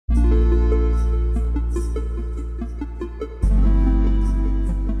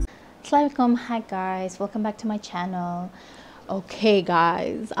Assalamualaikum, hi guys, welcome back to my channel. Okay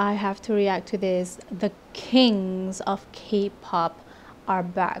guys, I have to react to this. The kings of K-pop are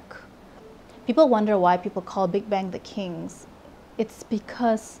back. People wonder why people call Big Bang the kings. It's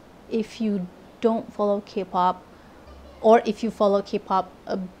because if you don't follow K-pop, or if you follow K-pop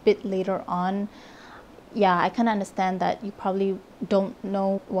a bit later on, yeah, I can understand that you probably don't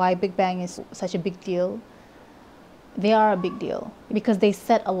know why Big Bang is such a big deal. They are a big deal because they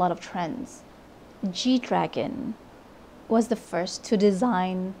set a lot of trends. G-Dragon was the first to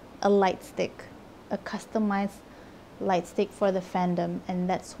design a light stick, a customized light stick for the fandom, and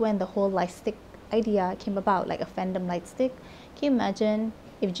that's when the whole light stick idea came about, like a fandom light stick. Can you imagine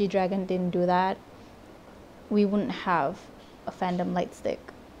if G-Dragon didn't do that? We wouldn't have a fandom light stick.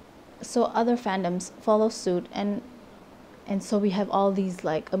 So other fandoms follow suit, and so we have all these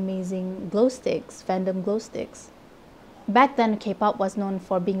like amazing glow sticks, fandom glow sticks. Back then, K-pop was known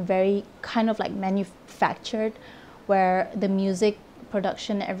for being very kind of like manufactured, where the music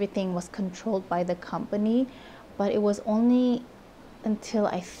production, everything was controlled by the company. But it was only until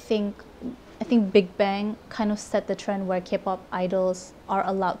I think Big Bang kind of set the trend where K-pop idols are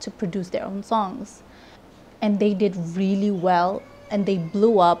allowed to produce their own songs. And they did really well, and they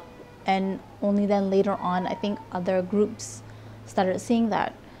blew up. And only then later on, I think other groups started seeing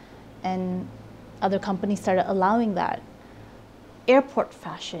that, and other companies started allowing that. Airport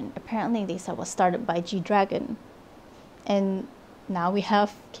fashion, apparently they said, was started by G-Dragon, and now we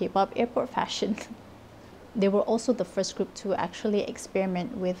have K-pop airport fashion. They were also the first group to actually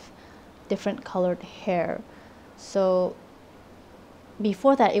experiment with different colored hair. So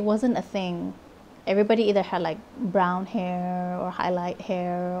before that, it wasn't a thing. Everybody either had like brown hair or highlight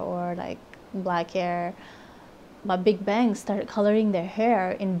hair or like black hair. But Big Bang started coloring their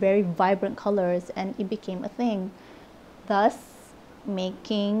hair in very vibrant colors, and it became a thing, thus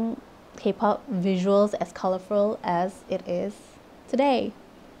making K-pop visuals as colorful as it is today.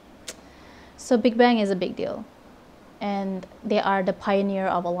 So Big Bang is a big deal, and they are the pioneer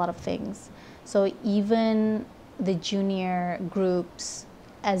of a lot of things. So even the junior groups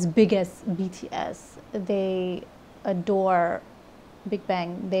as big as BTS, they adore Big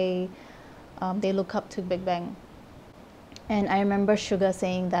Bang. They look up to Big Bang. And I remember Suga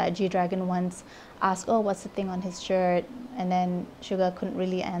saying that G-Dragon once asked, oh, what's the thing on his shirt? And then Suga couldn't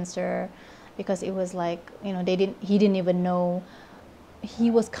really answer because it was like, you know, he didn't even know.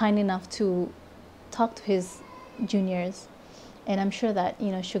 He was kind enough to talk to his juniors. And I'm sure that,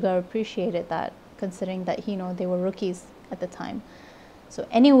 you know, Suga appreciated that, considering that, you know, they were rookies at the time. So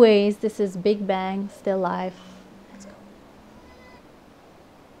anyways, this is Big Bang, Still Life. Let's go.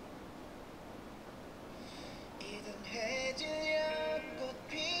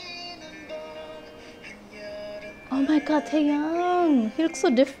 Oh my god, Taeyang! He looks so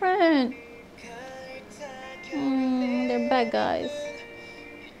different. They're bad guys.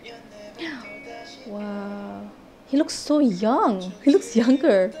 Wow. He looks so young. He looks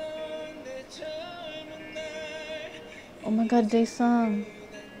younger. Oh my god, Daesung.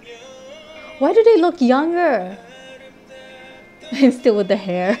 Why do they look younger? And still with the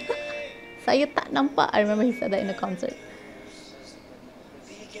hair. Saya tak nampak. I remember he said that in a concert.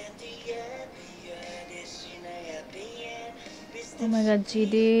 Oh my god,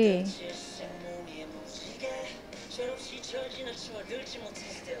 GD.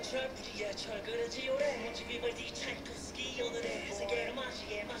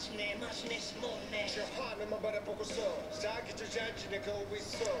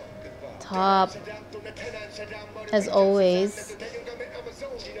 Top. As always.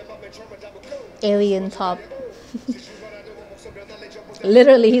 Alien top.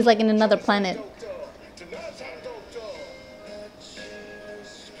 Literally, he's like in another planet.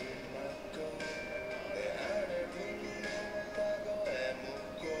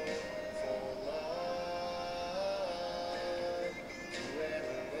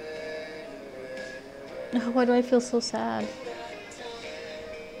 Why do I feel so sad?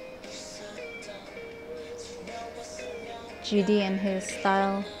 GD and his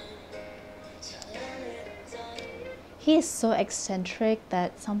style. He is so eccentric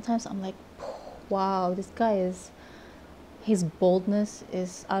that sometimes I'm like, wow, this guy is, his boldness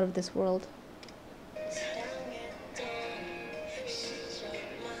is out of this world.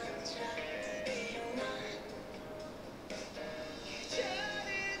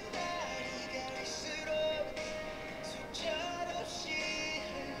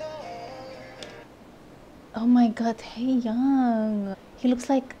 Oh my god, Taeyang. He looks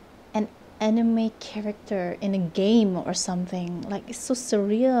like an anime character in a game or something. Like, it's so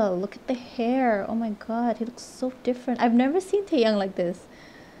surreal. Look at the hair. Oh my god, he looks so different. I've never seen Taeyang like this.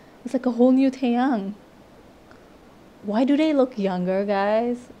 It's like a whole new Taeyang. Why do they look younger,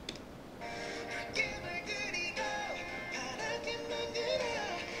 guys?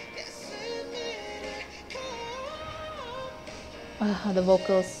 The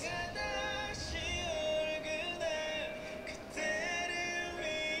vocals.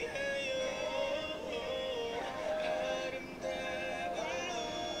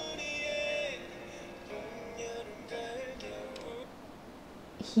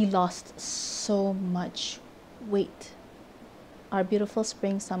 He lost so much weight. Our beautiful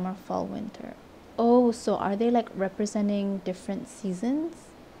spring, summer, fall, winter. Oh, so are they like representing different seasons?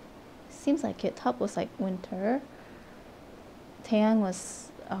 Seems like it. Top was like winter. Taeyang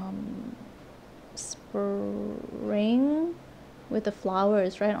was spring with the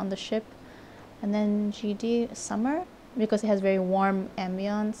flowers right on the ship, and then GD summer because it has very warm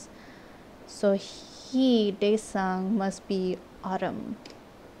ambience. So Daesung must be autumn.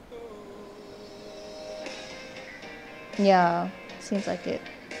 Yeah, seems like it.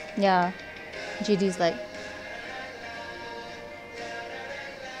 Yeah, GD's like.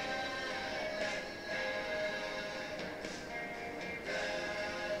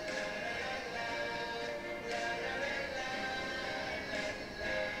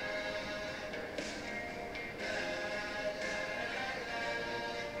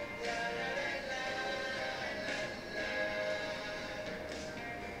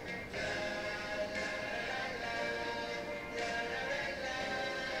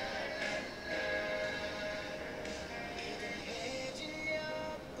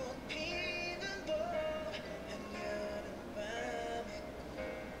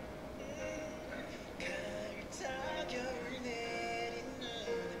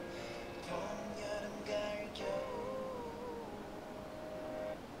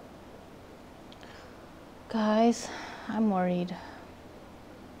 Guys, I'm worried.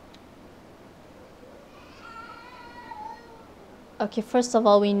 Okay, first of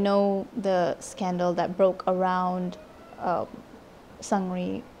all, we know the scandal that broke around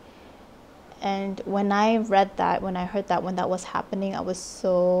Sangri. And when I read that, when I heard that, when that was happening, I was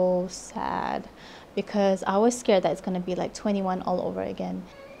so sad because I was scared that it's gonna be like 21 all over again.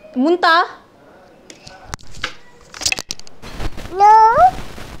 Munta? No.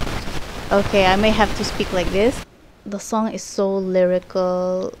 Okay, I may have to speak like this. The song is so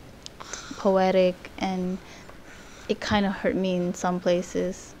lyrical, poetic, and it kind of hurt me in some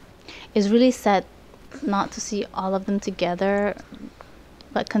places. It's really sad not to see all of them together,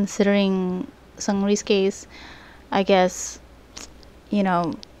 but considering Seungri's case, I guess, you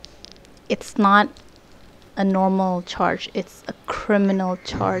know, it's not a normal charge, it's a criminal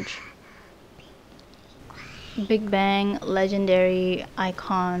charge. Big Bang, legendary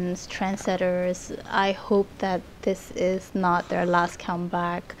icons, trendsetters. I hope that this is not their last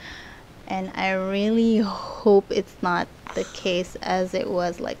comeback, and I really hope it's not the case as it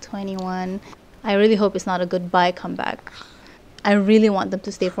was like 21. I really hope it's not a goodbye comeback. I really want them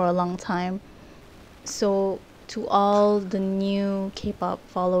to stay for a long time. So to all the new K-pop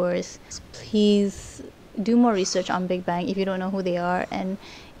followers, please do more research on Big Bang if you don't know who they are, and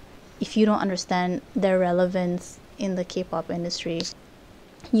if you don't understand their relevance in the K-pop industry.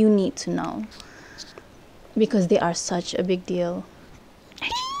 You need to know because they are such a big deal.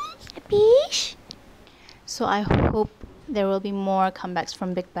 So I hope there will be more comebacks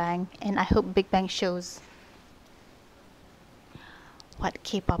from Big Bang, and I hope Big Bang shows what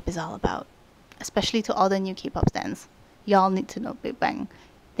K-pop is all about, especially to all the new K-pop stans. Y'all need to know Big Bang.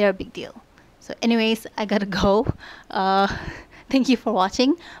 They're a big deal. So anyways, I gotta go. Thank you for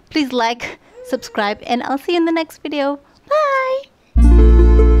watching. Please like, subscribe, and I'll see you in the next video. Bye!